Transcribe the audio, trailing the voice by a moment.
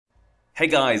Hey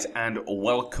guys, and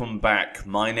welcome back.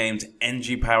 My name's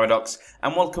NG Paradox,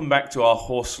 and welcome back to our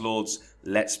Horse Lords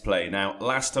Let's Play. Now,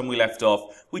 last time we left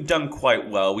off, we'd done quite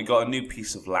well. We got a new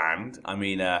piece of land. I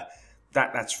mean,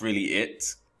 that's really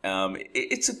it.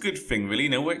 It's a good thing, really. You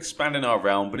know, we're expanding our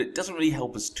realm, but it doesn't really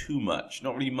help us too much.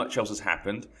 Not really much else has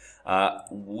happened.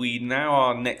 We now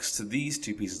are next to these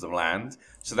two pieces of land,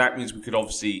 so that means we could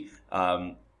obviously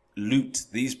loot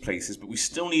these places, but we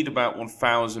still need about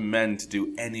 1,000 men to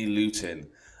do any looting.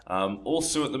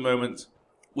 Also, at the moment,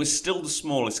 we're still the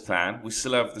smallest clan. We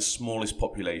still have the smallest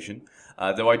population.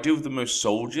 Though I do have the most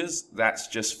soldiers, that's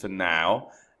just for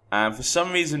now. And for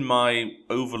some reason, my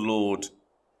overlord...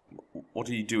 What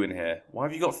are you doing here? Why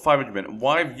have you got 500 men?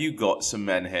 Why have you got some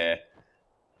men here?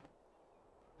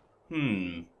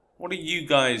 What are you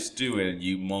guys doing,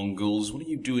 you Mongols? What are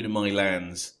you doing in my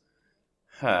lands?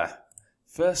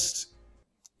 First,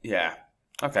 yeah,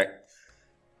 okay.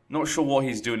 Not sure what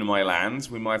he's doing in my lands.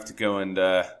 We might have to go and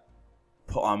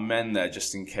put our men there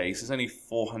just in case. There's only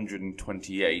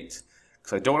 428,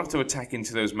 because I don't have to attack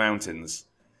into those mountains.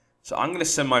 So I'm going to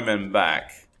send my men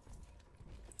back.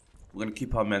 We're going to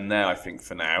keep our men there, I think,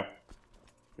 for now.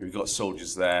 We've got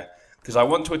soldiers there. Because I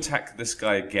want to attack this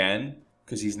guy again,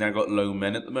 because he's now got low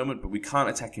men at the moment, but we can't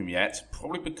attack him yet.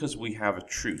 Probably because we have a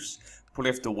truce.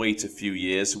 Probably have to wait a few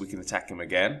years so we can attack him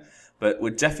again. But we're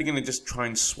definitely going to just try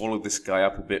and swallow this guy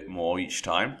up a bit more each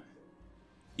time.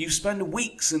 You spend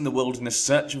weeks in the wilderness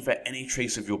searching for any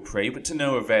trace of your prey, but to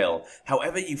no avail.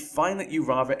 However, you find that you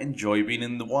rather enjoy being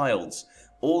in the wilds.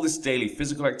 All this daily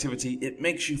physical activity, it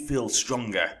makes you feel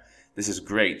stronger. This is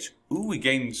great. Ooh, we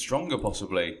gained stronger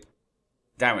possibly.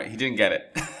 Damn it, he didn't get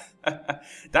it.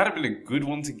 That'd have been a good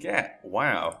one to get.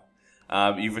 Wow.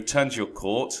 You've returned to your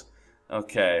court.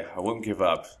 Okay, I won't give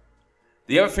up.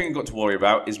 The other thing I've got to worry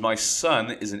about is my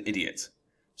son is an idiot.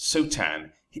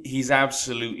 Sotan, he's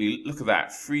absolutely... Look at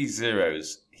that, 3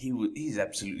 zeros. He's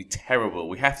absolutely terrible.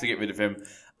 We have to get rid of him.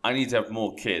 I need to have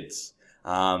more kids.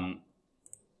 My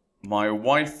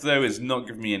wife, though, is not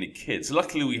giving me any kids.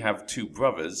 Luckily, we have 2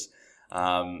 brothers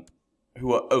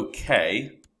who are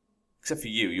okay. Except for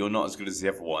you, you're not as good as the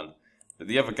other one. But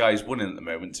the other guy's winning at the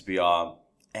moment to be our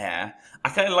heir. I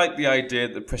kind of like the idea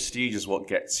that the prestige is what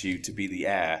gets you to be the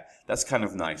heir. That's kind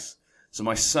of nice. So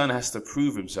my son has to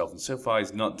prove himself, and so far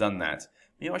he's not done that.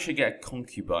 Maybe I should get a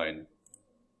concubine.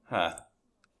 Let's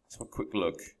have a quick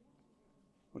look.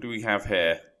 What do we have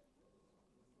here?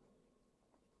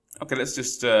 Okay, let's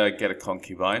just get a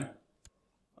concubine.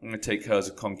 I'm going to take her as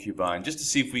a concubine, just to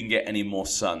see if we can get any more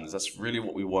sons. That's really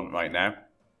what we want right now.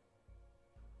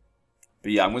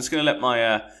 But yeah, I'm just going to let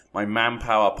my my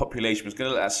manpower, population, I'm just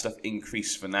going to let that stuff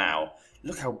increase for now.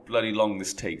 Look how bloody long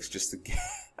this takes just to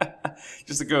get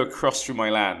just to go across through my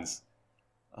lands.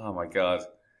 Oh my god.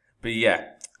 But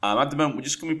yeah, at the moment we're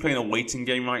just going to be playing a waiting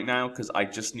game right now because I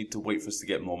just need to wait for us to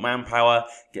get more manpower,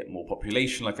 get more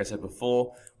population, like I said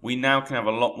before. We now can have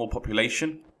a lot more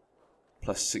population,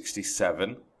 plus 67.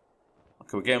 Okay,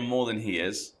 we're getting more than he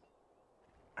is.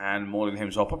 And more than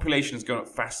him, so our population is going up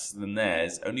faster than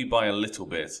theirs, only by a little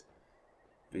bit.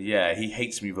 But yeah, he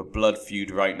hates me with a blood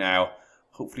feud right now.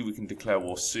 Hopefully we can declare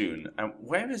war soon. And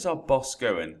where is our boss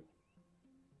going?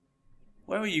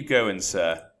 Where are you going,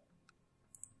 sir?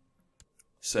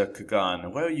 Sir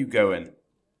Kagan, where are you going?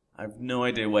 I have no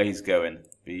idea where he's going,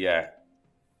 but yeah.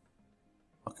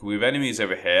 Okay, we have enemies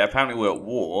over here. Apparently we're at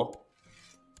war.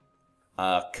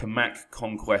 Kamak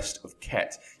Conquest of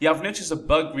Ket. Yeah, I've noticed a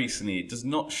bug recently. It does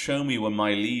not show me when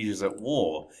my liege is at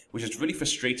war, which has really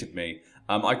frustrated me.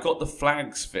 I got the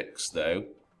flags fixed, though.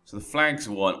 So the flags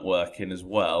weren't working as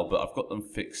well, but I've got them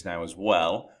fixed now as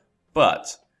well.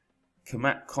 But,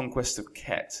 Kamak Conquest of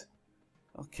Ket.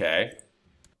 Okay.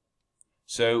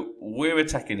 So, we're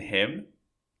attacking him.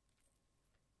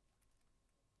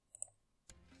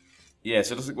 Yeah,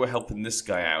 so it looks like we're helping this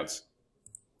guy out.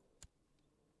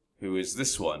 Who is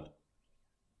this one?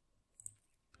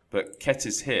 But Ket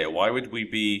is here. Why would we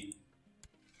be...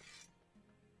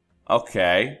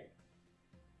 Okay.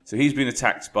 So he's been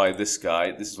attacked by this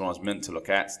guy. This is what I was meant to look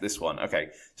at. This one. Okay.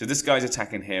 So this guy's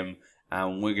attacking him.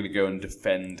 And we're going to go and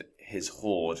defend his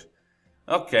horde.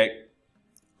 Okay.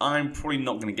 I'm probably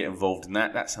not going to get involved in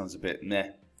that. That sounds a bit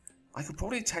meh. I could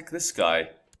probably attack this guy.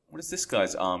 What does this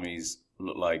guy's armies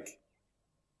look like?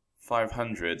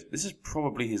 500. This is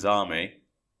probably his army.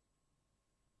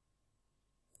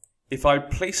 If I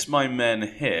place my men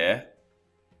here,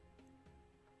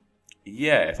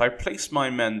 yeah, if I place my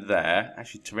men there,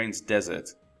 actually terrain's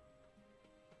desert.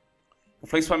 If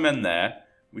I place my men there,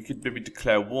 we could maybe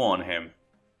declare war on him.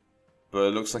 But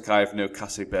it looks like I have no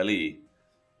casse belli.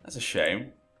 That's a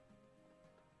shame.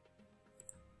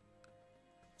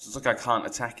 So it's like I can't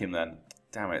attack him then.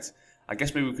 Damn it. I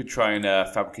guess maybe we could try and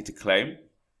fabricate a claim.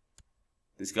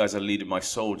 These guys are leading my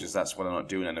soldiers, that's why they're not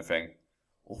doing anything.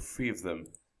 All 3 of them.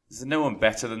 Is there no one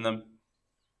better than them?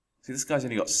 See, this guy's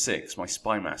only got 6, my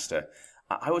spy master.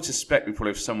 I would suspect we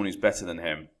probably have someone who's better than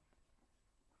him.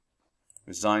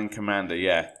 Resign commander,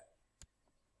 yeah.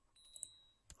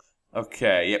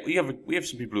 Okay, yeah, we have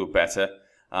some people who are better.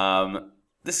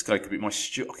 This guy could be my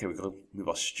steward. Okay, we've got to move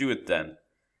our steward then.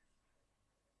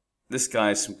 This guy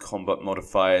has some combat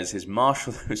modifiers. His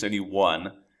marshal is only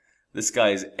 1. This guy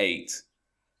is 8.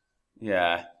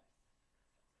 Yeah.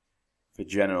 For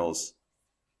generals.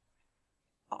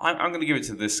 I'm going to give it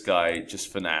to this guy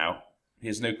just for now. He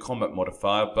has no combat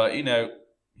modifier, but, you know,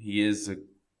 he is a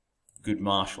good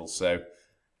marshal, so...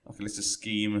 Okay, let's just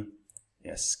scheme.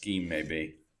 Yeah, scheme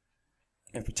maybe.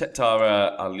 Yeah, protect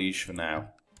our liege for now.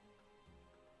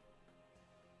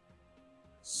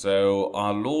 So,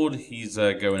 our lord, he's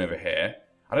going over here.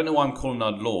 I don't know why I'm calling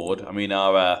our lord. I mean,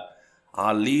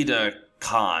 our leader,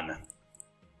 Khan.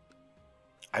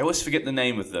 I always forget the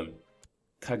name of them.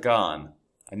 Kagan.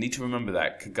 I need to remember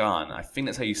that. Kagan. I think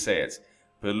that's how you say it.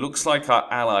 But it looks like our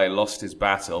ally lost his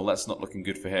battle. That's not looking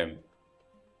good for him.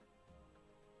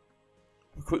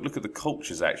 A quick look at the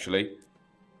cultures, actually.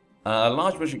 A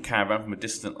large merchant caravan from a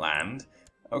distant land.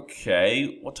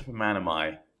 Okay, what type of man am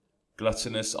I?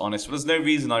 Gluttonous, honest. Well, there's no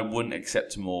reason I wouldn't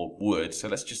accept more wood, so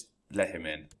let's just let him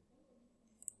in.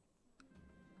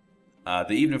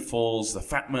 The evening falls, the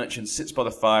fat merchant sits by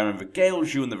the fire and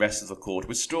regales you and the rest of the court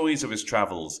with stories of his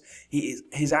travels.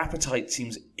 His appetite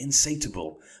seems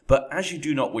insatiable, but as you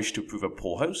do not wish to prove a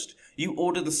poor host, you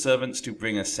order the servants to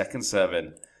bring a second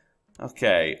servant.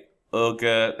 Okay,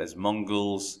 Uyghur, there's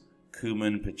Mongols,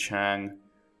 Kuman, Pechang,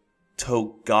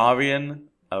 Togarian,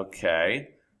 okay.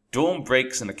 Dawn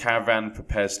breaks and the caravan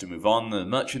prepares to move on. The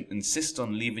merchant insists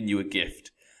on leaving you a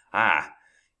gift.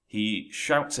 He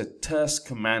shouts a terse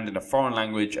command in a foreign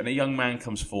language and a young man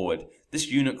comes forward. This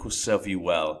eunuch will serve you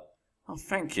well. Oh,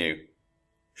 thank you.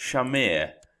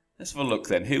 Shamir. Let's have a look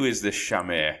then. Who is this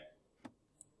Shamir?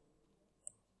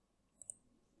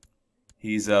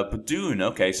 He's Badoon.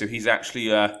 Okay, so he's actually,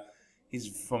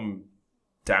 he's from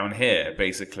down here,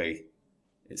 basically.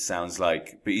 It sounds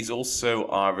like. But he's also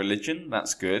our religion.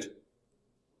 That's good.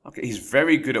 Okay, he's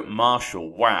very good at martial.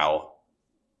 Wow.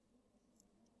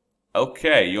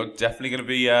 Okay, you're definitely going to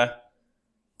be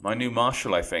my new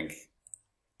marshal, I think.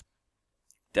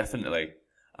 Definitely.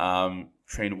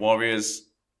 Train warriors.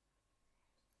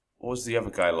 What was the other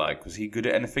guy like? Was he good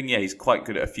at anything? Yeah, he's quite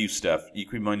good at a few stuff. You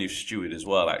could be my new steward as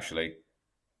well, actually.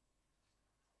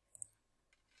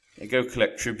 Yeah, go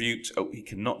collect tribute. Oh, he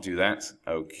cannot do that.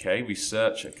 Okay,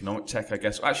 research, economic tech, I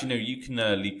guess. Actually, no, you can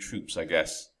lead troops, I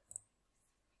guess.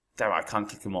 Damn, I can't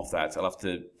click him off that. I'll have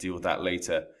to deal with that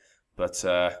later. But,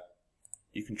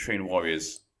 you can train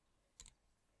warriors.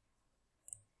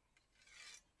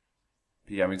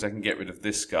 But yeah, means I can get rid of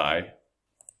this guy.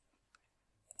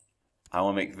 I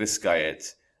will make this guy it.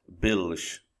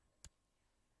 Bilge.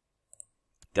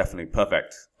 Definitely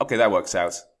perfect. Okay, that works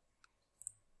out.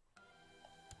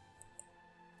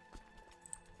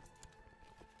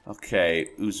 Okay,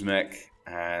 Uzbek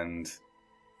and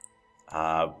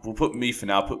we'll put me for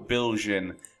now. Put Bilge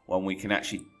in when we can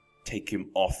actually take him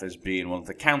off as being one of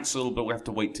the council, but we'll have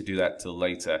to wait to do that till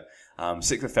later.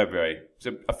 6th of February,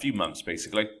 so a few months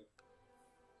basically.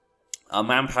 Our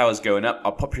manpower's going up.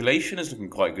 Our population is looking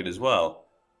quite good as well.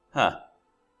 Huh.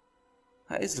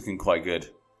 That is looking quite good.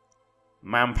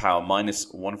 Manpower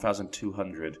minus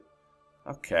 1,200.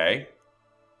 Okay.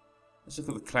 Let's look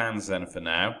at the clans then for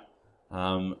now.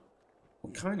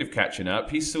 We're kind of catching up.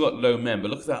 He's still got low men,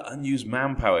 but look at that unused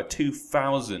manpower.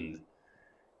 2,000.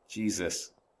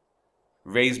 Jesus.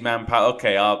 Raise manpower.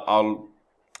 Okay, our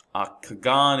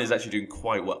Kagan is actually doing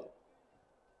quite well.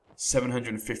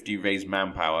 750 raised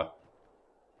manpower.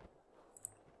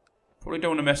 Probably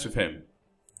don't want to mess with him.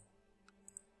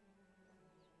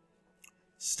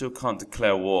 Still can't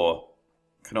declare war.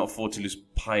 Cannot afford to lose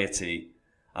piety.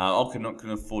 Cannot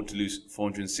afford to lose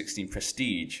 416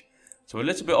 prestige. So we're a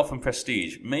little bit off on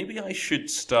prestige. Maybe I should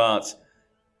start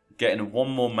getting one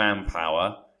more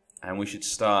manpower, and we should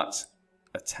start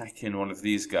attacking one of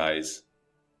these guys.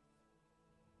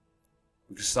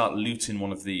 We could start looting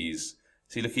one of these.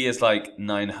 See, look, he has like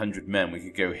 900 men. We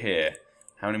could go here.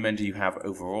 How many men do you have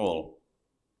overall?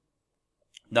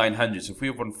 900. So if we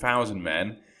have 1,000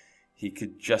 men, he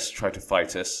could just try to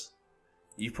fight us.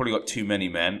 You've probably got too many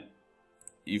men.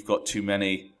 You've got too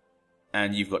many.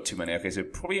 And you've got too many. Okay, so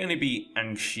it'd probably only be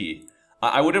Angxi.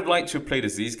 I would have liked to have played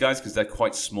as these guys because they're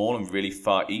quite small and really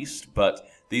far east. But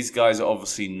these guys are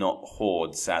obviously not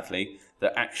horde, sadly.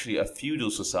 they're actually a feudal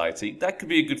society. That could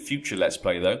be a good future Let's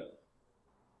Play, though.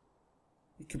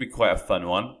 It could be quite a fun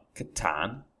one.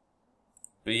 Catan.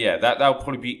 But yeah, that'll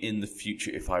probably be in the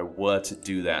future if I were to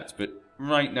do that. But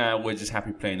right now, we're just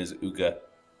happy playing as Uyghur.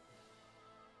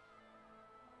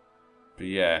 But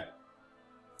yeah.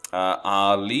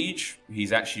 Our liege,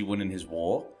 he's actually winning his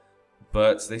war.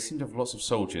 But they seem to have lots of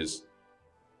soldiers.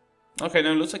 Okay,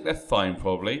 no, it looks like they're fine,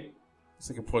 probably. Looks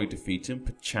like I could probably defeat him.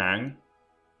 Pachang.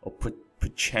 Or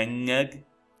Pacheneg?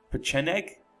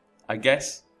 Pacheneg? I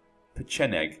guess.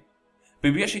 Pacheneg. But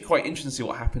it'd be actually quite interesting to see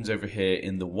what happens over here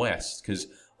in the west. Because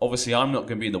obviously I'm not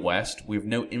going to be in the west. We have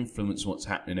no influence on what's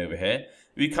happening over here.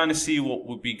 We kind of see what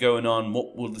would be going on.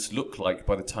 What will this look like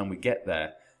by the time we get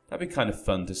there? That'd be kind of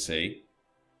fun to see.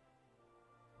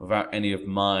 Without any of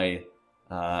my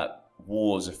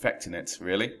wars affecting it,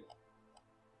 really.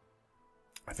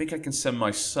 I think I can send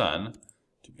my son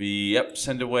to be, yep,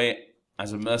 send away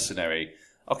as a mercenary.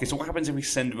 Okay, so what happens if we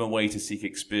send him away to seek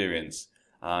experience?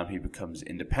 He becomes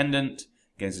independent,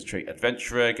 gains a trait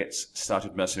adventurer, gets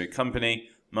started mercenary company,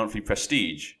 monthly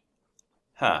prestige.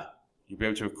 Huh. You'll be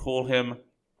able to recall him.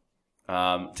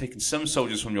 Taking some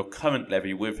soldiers from your current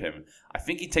levy with him. I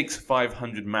think he takes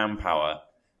 500 manpower.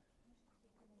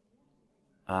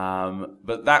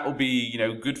 But that will be, you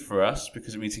know, good for us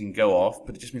because it means he can go off.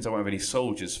 But it just means I won't have any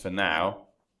soldiers for now.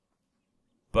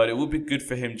 But it would be good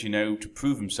for him to, you know, to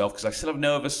prove himself because I still have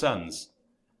no other sons.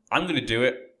 I'm going to do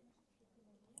it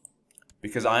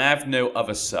because I have no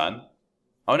other son.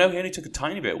 Oh no, he only took a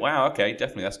tiny bit. Wow, okay,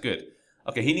 definitely, that's good.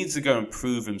 Okay, he needs to go and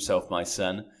prove himself, my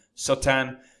son.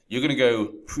 Sultan, you're going to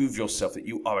go prove yourself that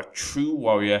you are a true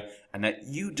warrior and that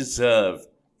you deserve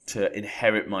to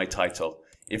inherit my title.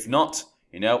 If not,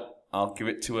 you know, I'll give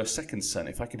it to a second son,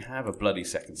 if I can have a bloody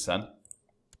second son.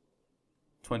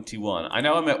 21. I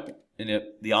know I'm in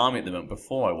the army at the moment.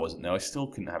 Before I wasn't, though. I still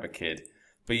couldn't have a kid.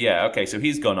 But yeah, okay, so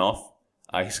he's gone off.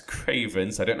 He's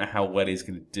craven, so I don't know how well he's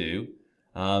going to do.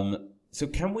 So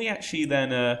can we actually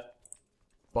then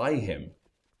buy him?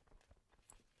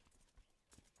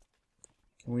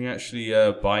 Can we actually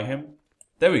buy him?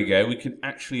 There we go. We can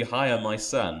actually hire my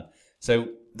son. So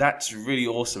that's really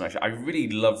awesome, actually. I really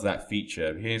love that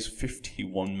feature. Here's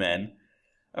 51 men.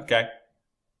 Okay.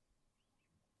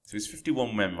 So it's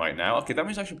 51 men right now. Okay, that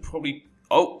means I should probably...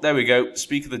 Oh, there we go.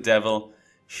 Speak of the devil.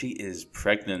 She is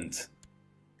pregnant.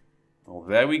 Oh,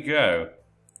 there we go.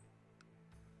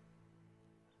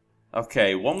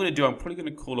 Okay, what I'm going to do, I'm probably going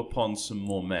to call upon some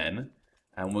more men.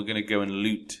 And we're going to go and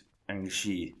loot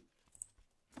Angxi.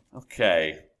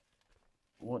 Okay.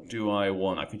 What do I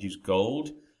want? I could use gold.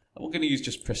 We're going to use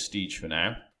just prestige for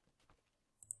now.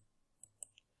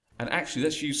 And actually,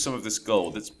 let's use some of this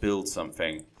gold. Let's build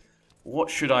something.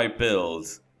 What should I build?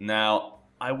 Now,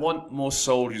 I want more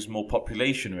soldiers, more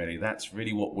population, really. That's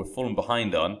really what we're falling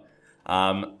behind on.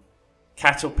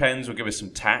 Cattle pens will give us some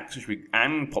tax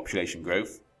and population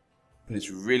growth. But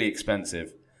it's really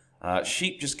expensive.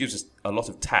 Sheep just gives us a lot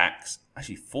of tax.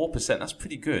 Actually, 4%. That's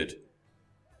pretty good.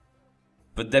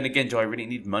 But then again, do I really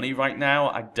need money right now?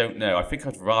 I don't know. I think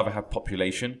I'd rather have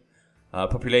population.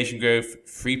 Population growth,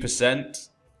 3%.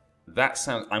 That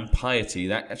sounds... And piety,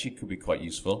 that actually could be quite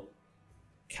useful.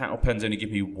 Cattle pens only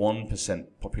give me 1%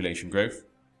 population growth.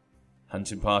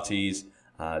 Hunting parties,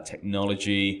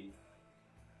 technology,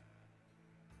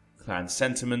 clan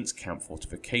sentiments, camp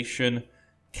fortification,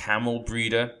 camel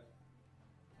breeder.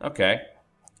 Okay.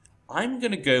 I'm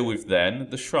going to go with, then,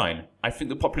 the shrine. I think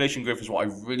the population growth is what I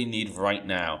really need right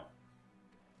now.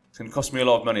 It's going to cost me a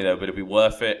lot of money, though, but it'll be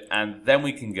worth it. And then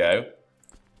we can go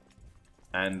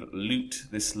and loot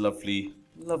this lovely,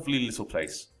 lovely little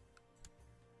place.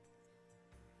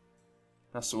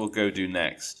 That's what we'll go do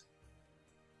next.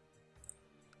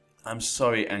 I'm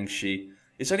sorry, Angxi.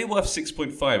 It's only worth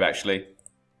 6.5, actually.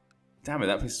 Damn it,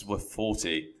 that place is worth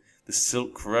 40. The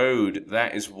Silk Road,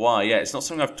 that is why. Yeah, it's not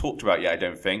something I've talked about yet, I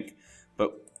don't think.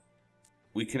 But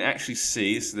we can actually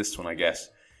see, this is this one, I guess.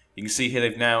 You can see here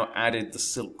they've now added the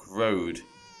Silk Road.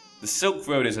 The Silk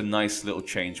Road is a nice little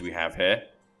change we have here.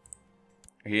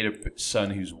 He had a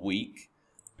son who's weak.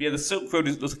 But yeah, the Silk Road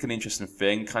looks like an interesting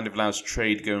thing. Kind of allows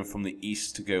trade going from the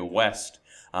east to go west.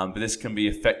 But this can be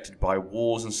affected by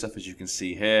wars and stuff, as you can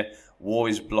see here. War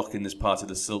is blocking this part of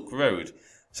the Silk Road.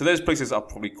 So those places are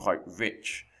probably quite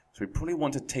rich. So we probably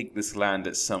want to take this land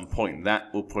at some point.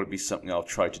 That will probably be something I'll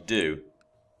try to do.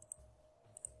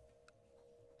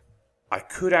 I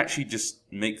could actually just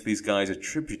make these guys a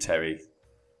tributary.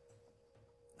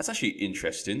 That's actually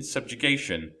interesting.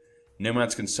 Subjugation.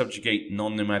 Nomads can subjugate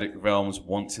non-nomadic realms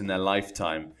once in their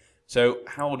lifetime. So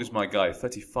how old is my guy?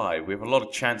 35. We have a lot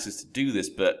of chances to do this,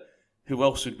 but who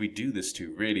else would we do this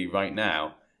to really right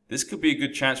now? This could be a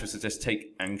good chance for us to just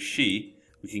take Angshi.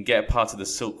 We can get a part of the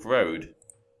Silk Road.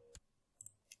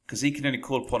 Because he can only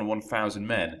call upon 1,000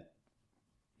 men.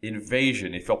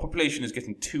 Invasion. If our population is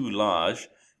getting too large,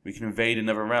 we can invade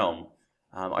another realm.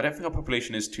 I don't think our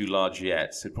population is too large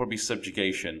yet, so it'd probably be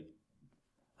subjugation.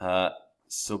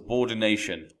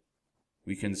 Subordination.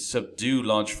 We can subdue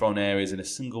large foreign areas in a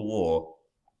single war.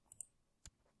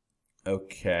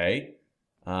 Okay.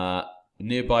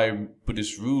 Nearby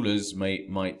Buddhist rulers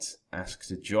might ask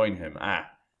to join him.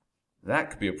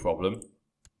 That could be a problem.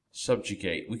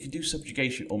 Subjugate. We can do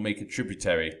subjugation or make a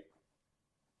tributary.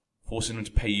 Forcing them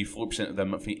to pay you 40% of their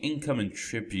monthly income and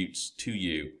tributes to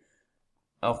you.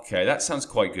 Okay, that sounds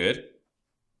quite good.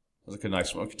 Sounds like a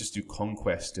nice one. We could just do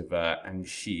conquest of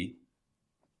Angshi.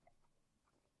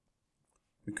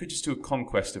 We could just do a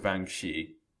conquest of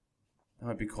Angshi. That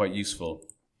might be quite useful.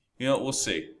 You know what, we'll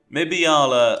see. Maybe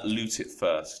I'll loot it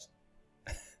first.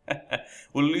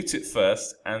 We'll loot it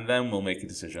first, and then we'll make a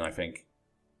decision, I think.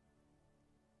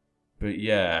 But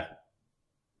yeah.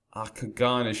 Our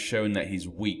Kagan has shown that he's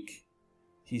weak.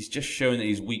 He's just shown that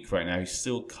he's weak right now. He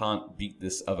still can't beat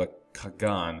this other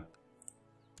Kagan.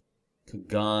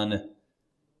 Kagan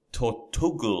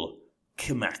Tortugul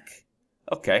Kimak.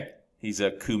 Okay. He's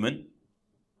a Kuman.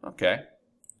 Okay.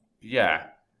 Yeah.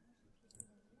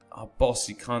 Our boss,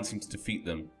 he can't seem to defeat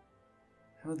them.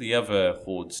 How are the other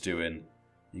hordes doing?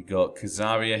 You got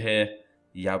Khazaria here.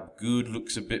 Yabgud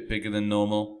looks a bit bigger than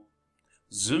normal.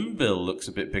 Zumbil looks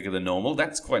a bit bigger than normal.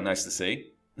 That's quite nice to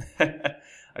see.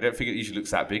 I don't think it usually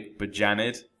looks that big.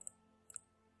 Bajanid.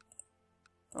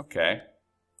 Okay.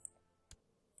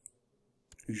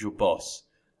 Who's your boss?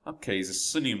 Okay, he's a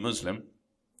Sunni Muslim.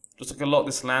 Looks like a lot of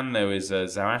this land, though, is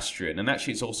Zoroastrian. And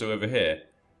actually, it's also over here.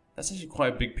 That's actually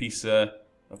quite a big piece of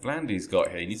land he's got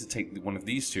here. He needs to take one of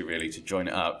these two, really, to join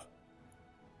it up.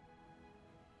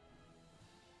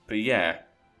 But yeah.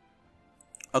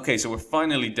 Okay, so we're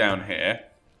finally down here.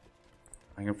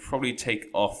 I'm going to probably take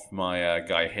off my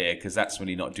guy here, because that's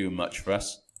really not doing much for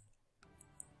us.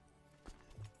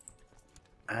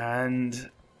 And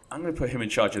I'm going to put him in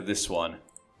charge of this one.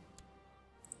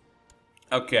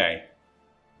 Okay.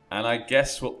 And I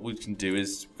guess what we can do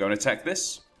is go and attack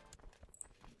this.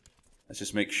 Let's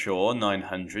just make sure.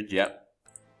 900, yep.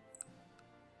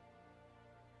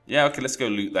 Yeah, okay, let's go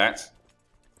loot that.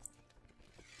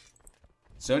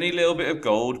 It's only a little bit of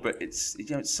gold, but it's, you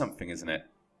know, it's something, isn't it?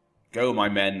 Go, my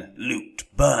men. Loot,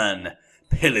 burn,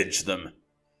 pillage them.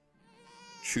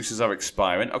 Truces are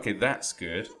expiring. Okay, that's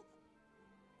good.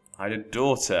 I had a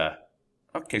daughter.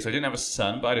 Okay, so I didn't have a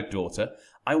son, but I had a daughter.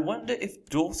 I wonder if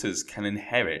daughters can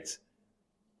inherit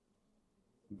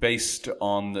based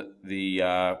on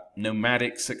the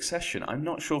nomadic succession. I'm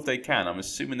not sure if they can. I'm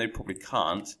assuming they probably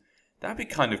can't. That'd be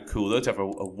kind of cool, though, to have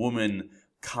a woman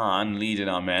Khan leading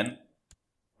our men.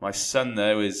 My son,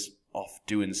 though, is off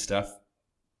doing stuff.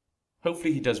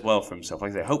 Hopefully he does well for himself.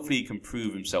 Like I say, hopefully he can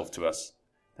prove himself to us.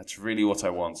 That's really what I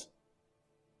want.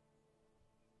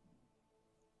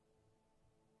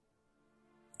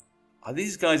 Are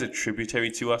these guys a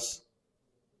tributary to us?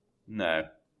 No,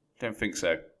 don't think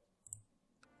so.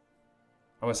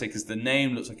 I want to say, because the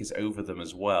name looks like it's over them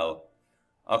as well.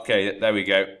 Okay, there we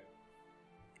go.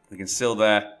 We can still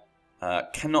there.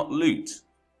 Cannot loot.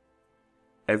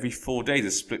 Every 4 days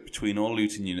is split between all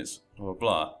looting units. Blah, blah,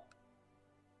 blah.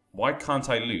 Why can't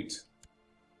I loot?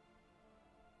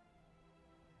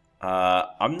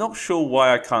 I'm not sure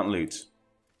why I can't loot.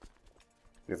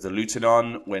 We have the looting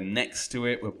on. We're next to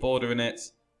it. We're bordering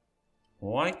it.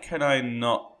 Why can I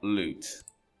not loot?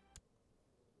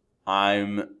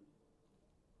 I'm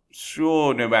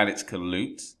sure nomadics can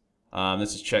loot.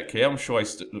 Let's just check here. I'm sure I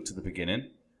looked at the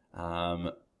beginning.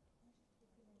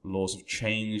 Laws have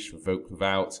changed. Revoked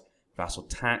without. Vassal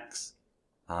tax.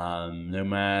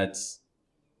 Nomads.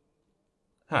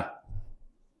 Huh.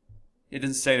 It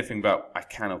doesn't say anything about I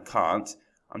can or can't.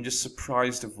 I'm just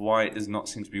surprised of why it does not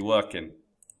seem to be working.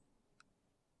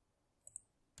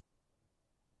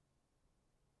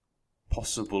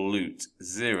 Possible loot.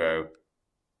 0.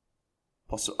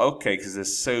 Okay, because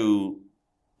there's so...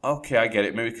 Okay, I get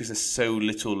it. Maybe because there's so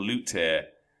little loot here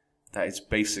that it's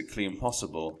basically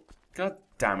impossible. God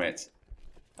damn it.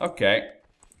 Okay.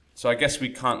 So I guess we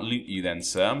can't loot you then,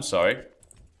 sir. I'm sorry.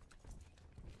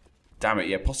 Damn it,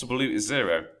 yeah. Possible loot is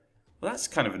 0. Well, that's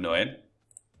kind of annoying.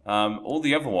 All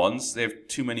the other ones, they have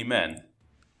too many men.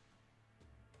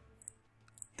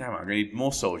 Damn it, I'm going to need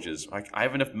more soldiers. I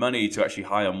have enough money to actually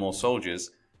hire more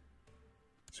soldiers.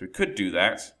 So we could do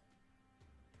that.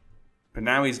 But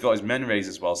now he's got his men raised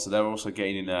as well, so they're also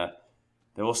gaining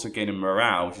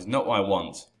morale, which is not what I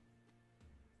want.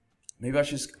 Maybe I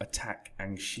should just attack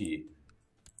Angshi.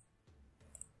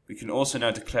 We can also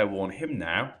now declare war on him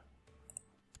now.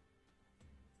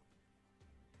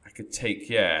 I could take,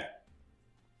 yeah.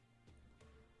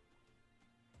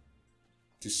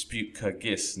 Dispute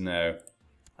Kyrgyz, no.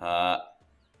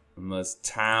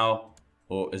 Muztau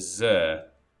or Azur.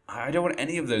 I don't want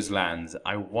any of those lands.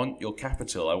 I want your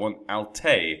capital. I want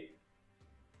Altay.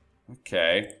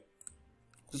 Okay.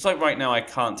 Just like right now I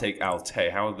can't take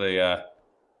Altay. How are they,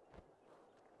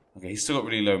 Okay, he's still got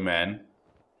really low men.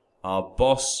 Our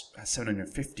boss has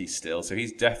 750 still, so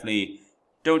he's definitely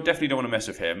don't want to mess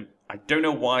with him. I don't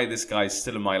know why this guy's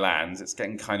still in my lands. It's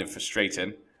getting kind of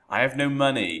frustrating. I have no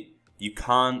money. You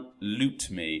can't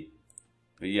loot me.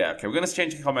 But yeah, okay, we're going to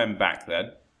change the command back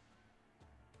then.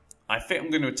 I think I'm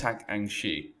going to attack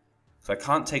Angxi. So I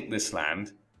can't take this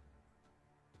land.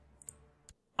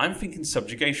 I'm thinking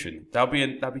subjugation. That'll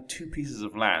be 2 pieces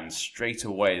of land straight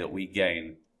away that we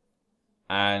gain.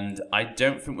 And I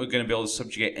don't think we're going to be able to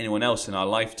subjugate anyone else in our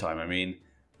lifetime. I mean,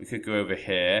 we could go over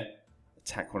here,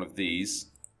 attack one of these.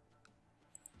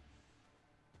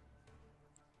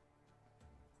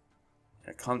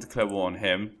 I can't declare war on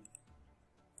him.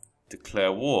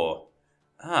 Declare war.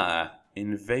 Ah,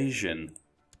 invasion.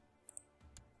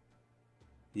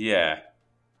 Yeah.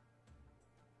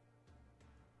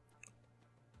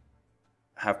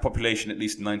 Have population at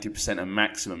least 90% and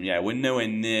maximum. Yeah, we're nowhere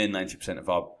near 90% of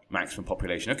our maximum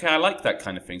population. Okay, I like that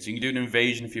kind of thing. So you can do an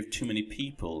invasion if you have too many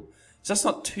people. So that's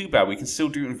not too bad. We can still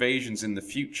do invasions in the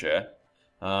future.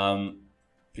 But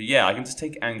yeah, I can just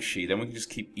take Angxi. Then we can just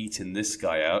keep eating this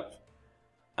guy up.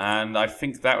 And I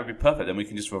think that would be perfect. Then we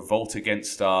can just revolt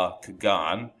against our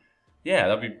Kagan.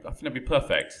 Yeah, I think that'd be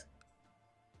perfect.